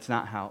economy, that's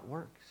not how it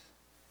works.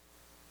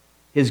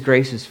 His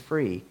grace is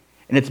free,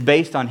 and it's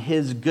based on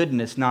his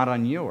goodness, not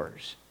on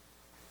yours.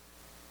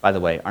 By the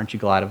way, aren't you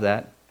glad of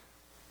that?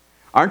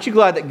 Aren't you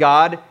glad that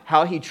God,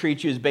 how he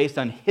treats you, is based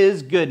on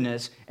his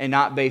goodness and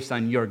not based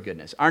on your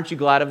goodness? Aren't you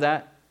glad of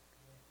that?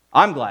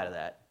 I'm glad of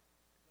that.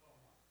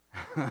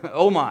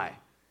 Oh my,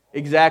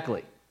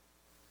 exactly.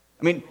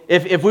 I mean,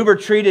 if we were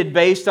treated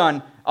based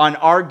on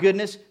our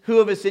goodness, who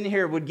of us in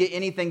here would get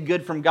anything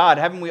good from God?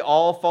 Haven't we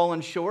all fallen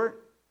short?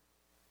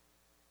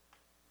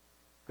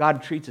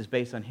 God treats us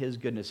based on his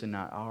goodness and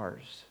not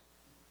ours.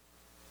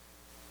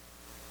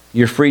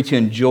 You're free to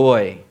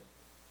enjoy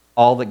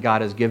all that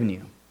God has given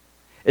you.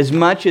 As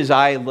much as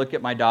I look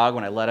at my dog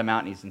when I let him out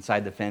and he's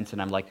inside the fence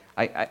and I'm like,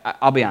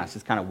 I'll be honest,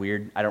 it's kind of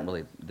weird.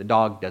 The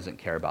dog doesn't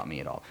care about me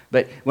at all.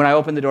 But when I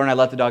open the door and I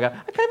let the dog out,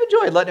 I kind of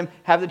enjoy letting him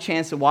have the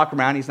chance to walk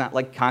around. He's not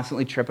like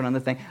constantly tripping on the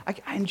thing.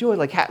 I enjoy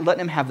letting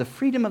him have the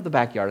freedom of the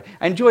backyard.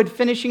 I enjoyed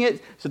finishing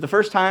it. So the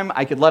first time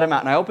I could let him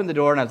out and I opened the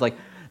door and I was like,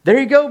 there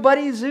you go,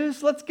 buddy,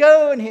 Zeus, let's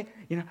go. And he,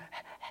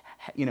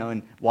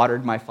 and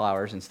watered my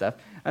flowers and stuff.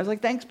 I was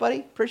like, thanks,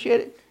 buddy,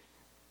 appreciate it.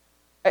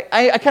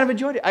 I kind of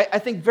enjoyed it. I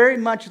think very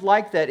much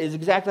like that is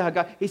exactly how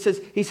God, he says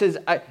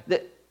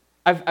that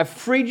I've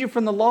freed you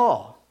from the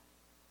law.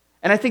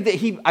 And I think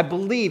that I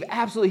believe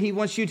absolutely he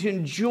wants you to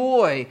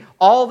enjoy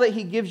all that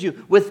he gives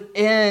you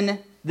within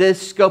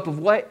this scope of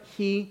what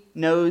he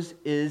knows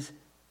is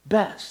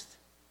best.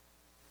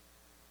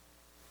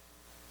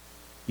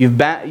 You've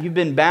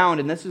been bound,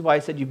 and this is why I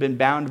said you've been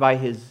bound by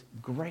his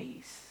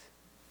grace.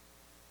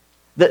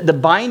 The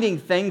binding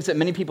things that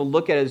many people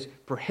look at as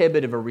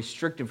prohibitive or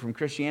restrictive from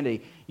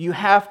Christianity, you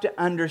have to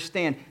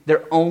understand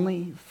they're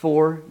only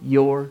for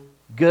your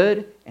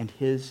good and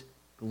his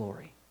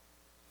glory.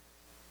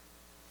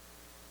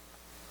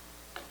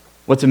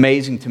 What's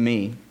amazing to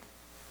me,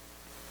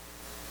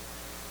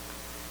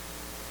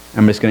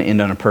 I'm just going to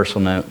end on a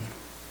personal note.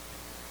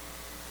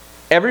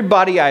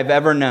 Everybody I've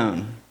ever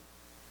known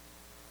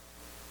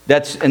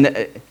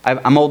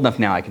I'm old enough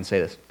now I can say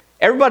this.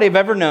 Everybody I've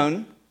ever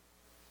known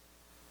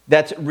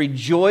that's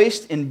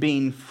rejoiced in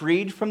being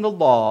freed from the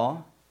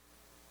law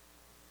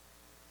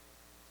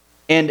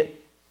and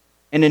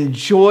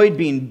enjoyed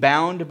being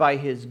bound by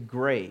his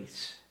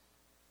grace,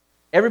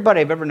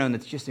 everybody I've ever known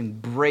that's just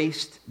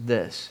embraced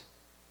this,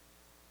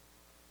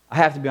 I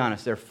have to be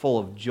honest, they're full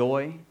of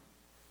joy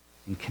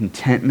and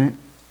contentment,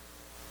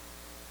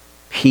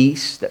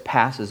 peace that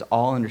passes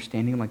all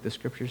understanding, like the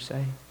scriptures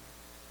say.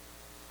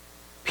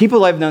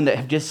 People I've known that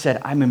have just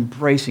said, I'm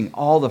embracing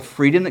all the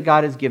freedom that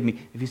God has given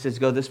me. If he says,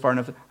 go this far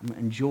enough, I'm going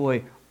to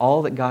enjoy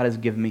all that God has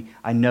given me.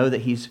 I know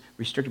that he's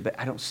restricted, but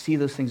I don't see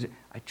those things.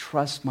 I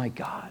trust my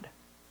God.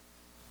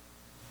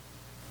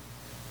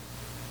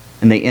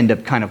 And they end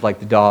up kind of like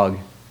the dog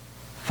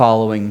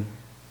following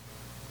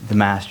the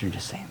master and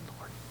just saying,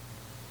 Lord,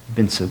 you've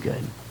been so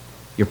good.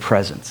 Your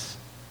presence.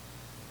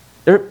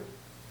 But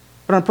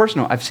on a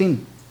personal, I've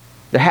seen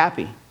they're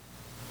happy,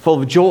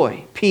 full of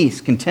joy,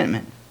 peace,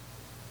 contentment.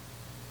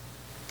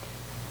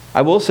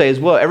 I will say as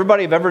well,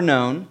 everybody I've ever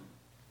known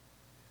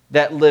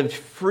that lived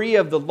free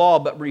of the law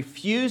but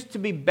refused to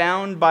be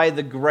bound by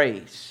the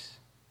grace.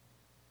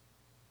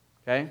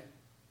 Okay?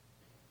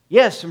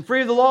 Yes, I'm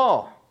free of the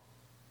law,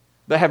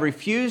 but have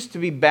refused to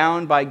be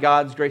bound by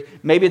God's grace.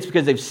 Maybe it's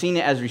because they've seen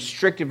it as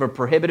restrictive or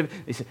prohibitive.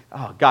 They say,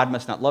 oh, God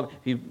must not love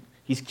it.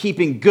 He's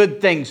keeping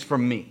good things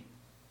from me.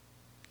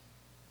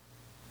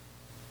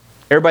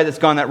 Everybody that's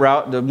gone that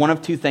route, one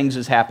of two things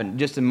has happened.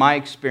 Just in my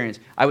experience,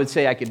 I would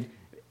say I could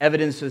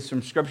evidence this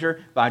from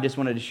Scripture, but I just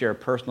wanted to share a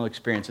personal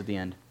experience at the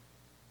end.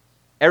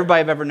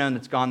 Everybody I've ever known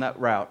that's gone that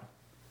route,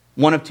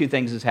 one of two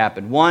things has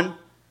happened. One,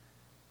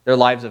 their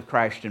lives have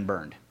crashed and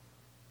burned.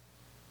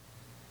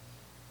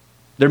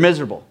 They're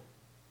miserable.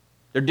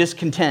 They're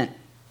discontent.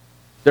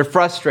 They're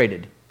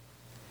frustrated.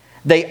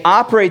 They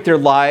operate their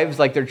lives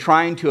like they're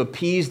trying to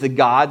appease the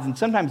gods, and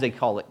sometimes they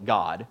call it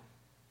God.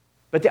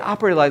 But they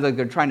operate like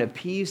they're trying to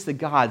appease the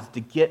gods to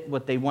get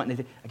what they want. And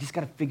they think, I just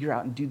got to figure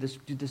out and do this.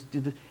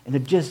 And they're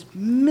just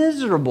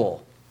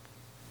miserable.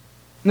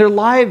 And their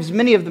lives,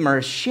 many of them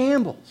are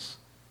shambles.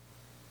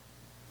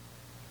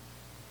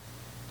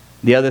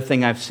 The other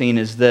thing I've seen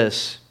is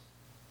this.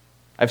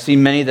 I've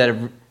seen many that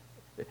have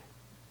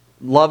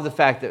loved the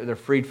fact that they're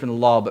freed from the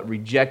law, but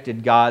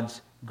rejected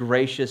God's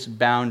gracious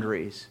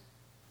boundaries.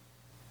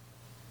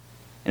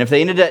 And if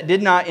they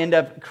did not end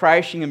up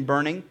crashing and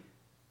burning,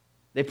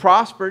 they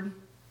prospered,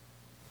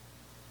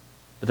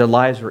 but their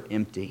lives were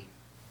empty.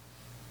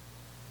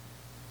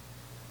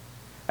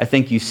 I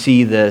think you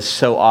see this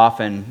so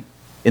often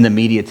in the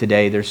media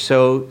today. There's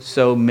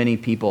so many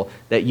people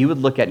that you would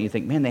look at and you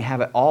think, man, they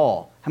have it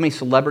all. How many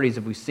celebrities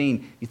have we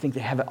seen? You think they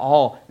have it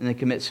all and they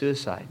commit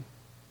suicide.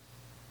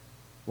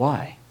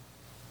 Why?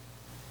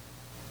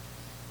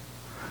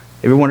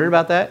 Ever wondered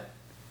about that?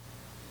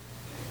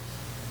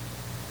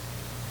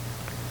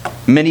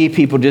 Many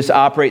people just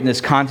operate in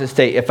this constant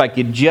state. If I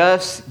could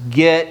just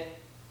get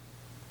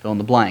fill in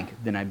the blank,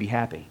 then I'd be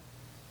happy.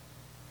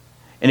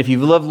 And if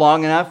you've lived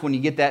long enough, when you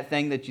get that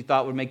thing that you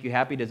thought would make you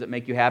happy, does it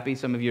make you happy?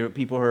 Some of you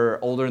people who are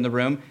older in the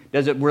room,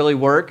 does it really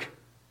work?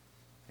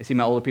 I see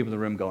my older people in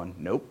the room going,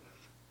 nope.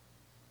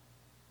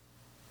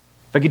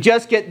 If I could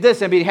just get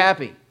this, I'd be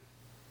happy.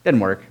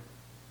 Doesn't work.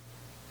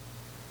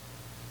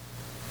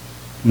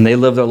 And they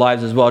live their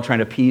lives as well trying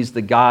to appease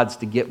the gods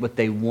to get what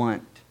they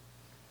want.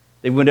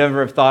 They would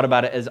never have thought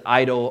about it as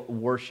idol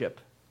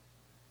worship.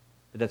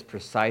 But that's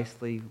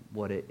precisely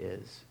what it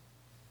is.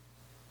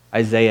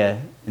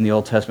 Isaiah in the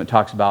Old Testament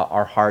talks about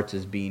our hearts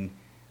as being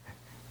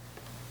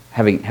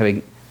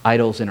having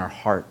idols in our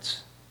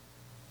hearts.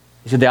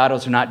 He said the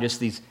idols are not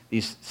just these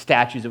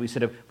statues that we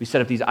set up. We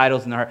set up these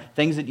idols in our heart.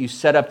 Things that you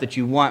set up that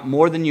you want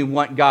more than you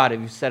want God, if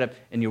you set up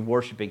and you're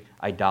worshiping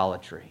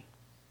idolatry.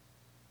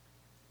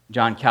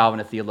 John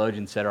Calvin, a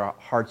theologian, said our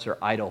hearts are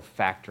idol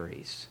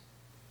factories.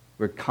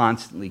 We're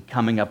constantly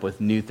coming up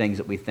with new things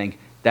that we think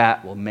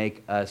that will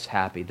make us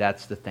happy.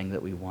 That's the thing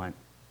that we want.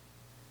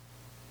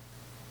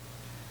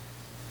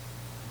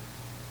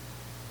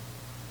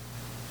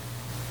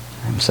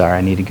 I'm sorry,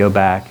 I need to go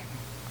back.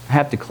 I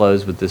have to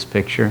close with this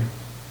picture.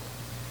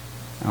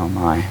 Oh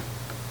my.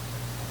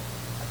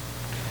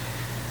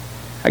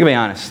 I can be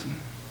honest.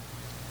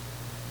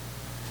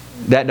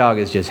 That dog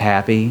is just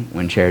happy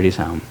when Charity's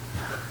home.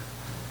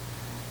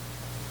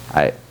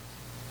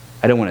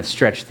 I don't want to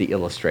stretch the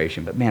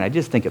illustration, but man, I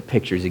just think of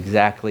pictures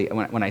exactly.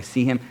 When I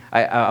see him,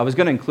 I was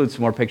going to include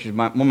some more pictures.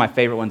 One of my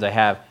favorite ones I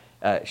have,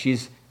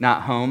 she's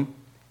not home,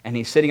 and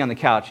he's sitting on the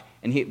couch.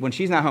 And when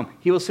she's not home,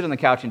 he will sit on the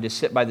couch and just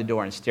sit by the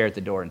door and stare at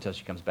the door until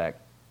she comes back.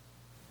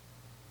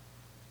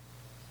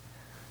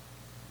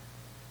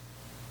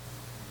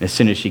 As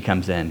soon as she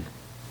comes in,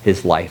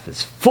 his life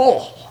is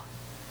full.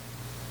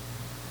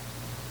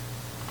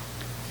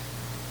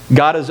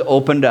 God has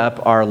opened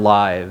up our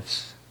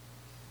lives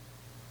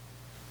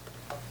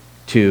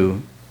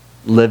to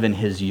live in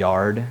his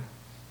yard,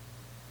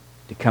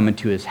 to come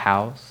into his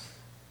house,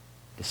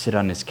 to sit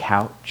on his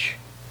couch,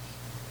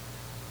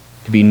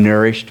 to be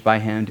nourished by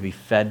him, to be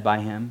fed by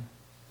him.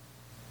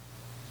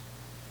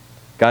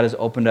 God has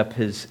opened up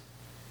his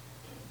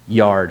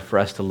yard for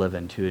us to live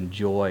in, to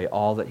enjoy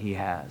all that he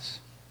has.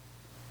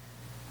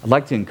 I'd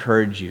like to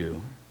encourage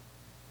you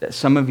that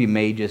some of you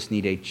may just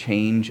need a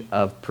change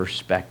of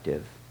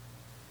perspective.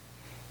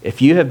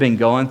 If you have been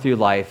going through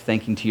life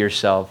thinking to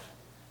yourself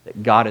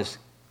that God is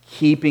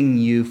keeping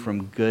you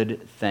from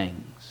good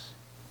things,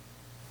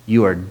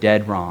 you are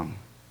dead wrong.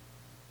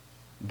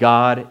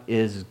 God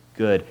is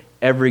good.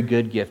 Every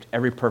good gift,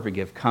 every perfect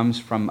gift comes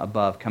from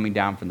above, coming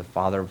down from the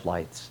Father of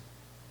lights.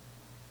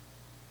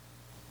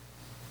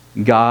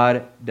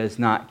 God does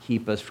not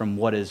keep us from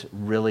what is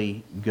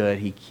really good.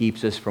 He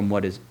keeps us from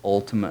what is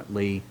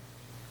ultimately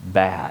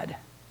bad.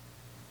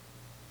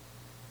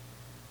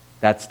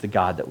 That's the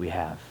God that we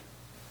have.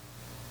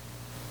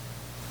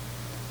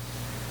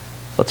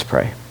 Let's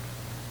pray.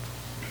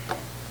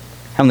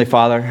 Heavenly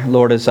Father,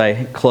 Lord, as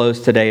I close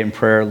today in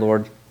prayer,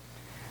 Lord,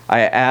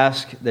 I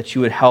ask that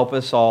you would help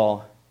us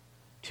all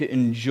to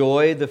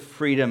enjoy the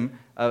freedom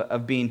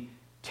of being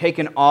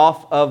taken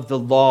off of the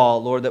law,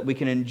 Lord, that we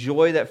can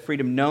enjoy that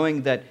freedom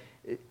knowing that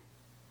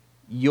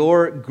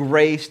your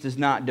grace does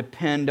not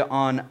depend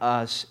on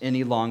us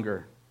any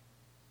longer.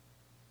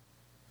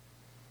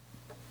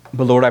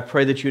 But Lord, I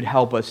pray that you'd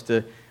help us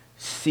to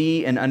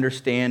see and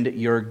understand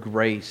your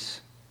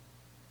grace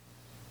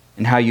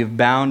and how you've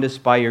bound us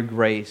by your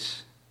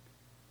grace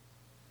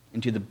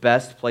into the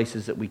best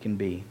places that we can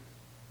be.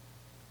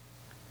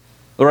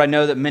 Lord, I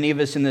know that many of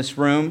us in this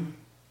room,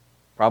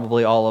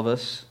 probably all of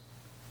us,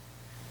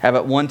 have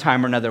at one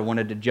time or another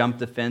wanted to jump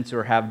the fence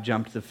or have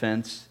jumped the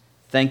fence,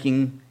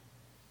 thanking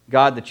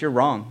God that you're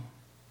wrong.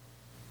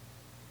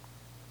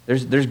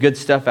 There's good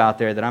stuff out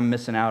there that I'm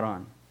missing out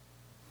on.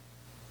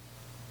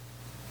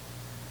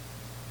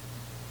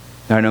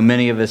 I know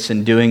many of us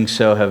in doing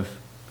so have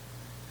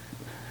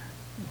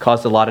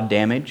caused a lot of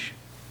damage,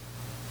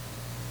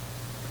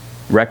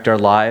 wrecked our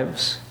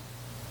lives,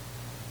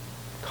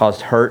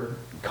 caused hurt,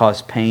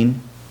 caused pain.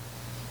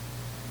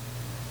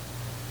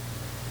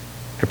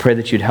 I pray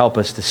that you'd help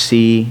us to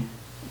see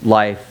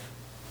life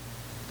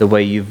the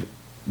way you've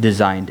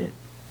designed it.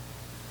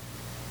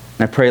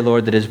 And I pray,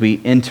 Lord, that as we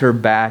enter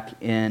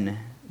back in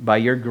by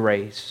your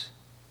grace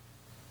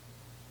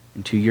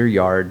into your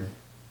yard,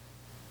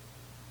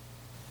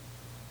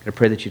 I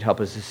pray that you'd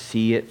help us to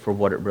see it for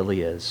what it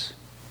really is.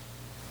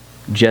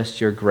 Just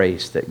your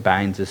grace that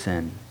binds us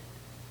in,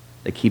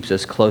 that keeps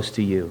us close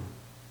to you.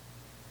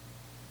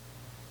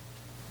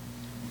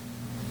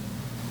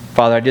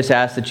 Father, I just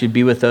ask that you'd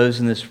be with those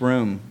in this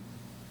room.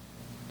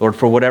 Lord,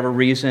 for whatever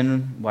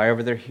reason, why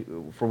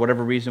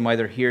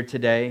they're here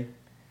today,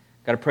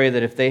 God, I pray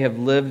that if they have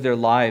lived their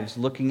lives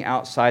looking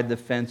outside the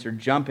fence or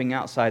jumping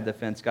outside the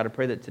fence, God, I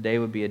pray that today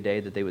would be a day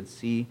that they would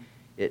see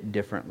it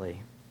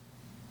differently.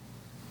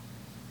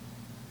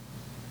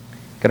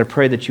 God, I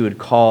pray that you would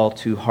call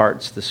to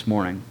hearts this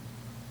morning.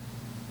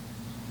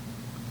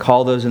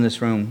 Call those in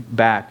this room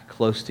back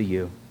close to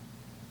you,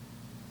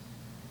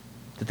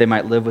 that they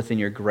might live within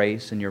your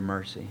grace and your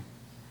mercy.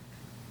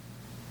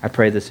 I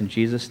pray this in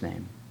Jesus'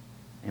 name.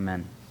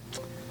 Amen.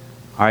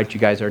 All right, you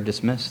guys are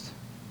dismissed.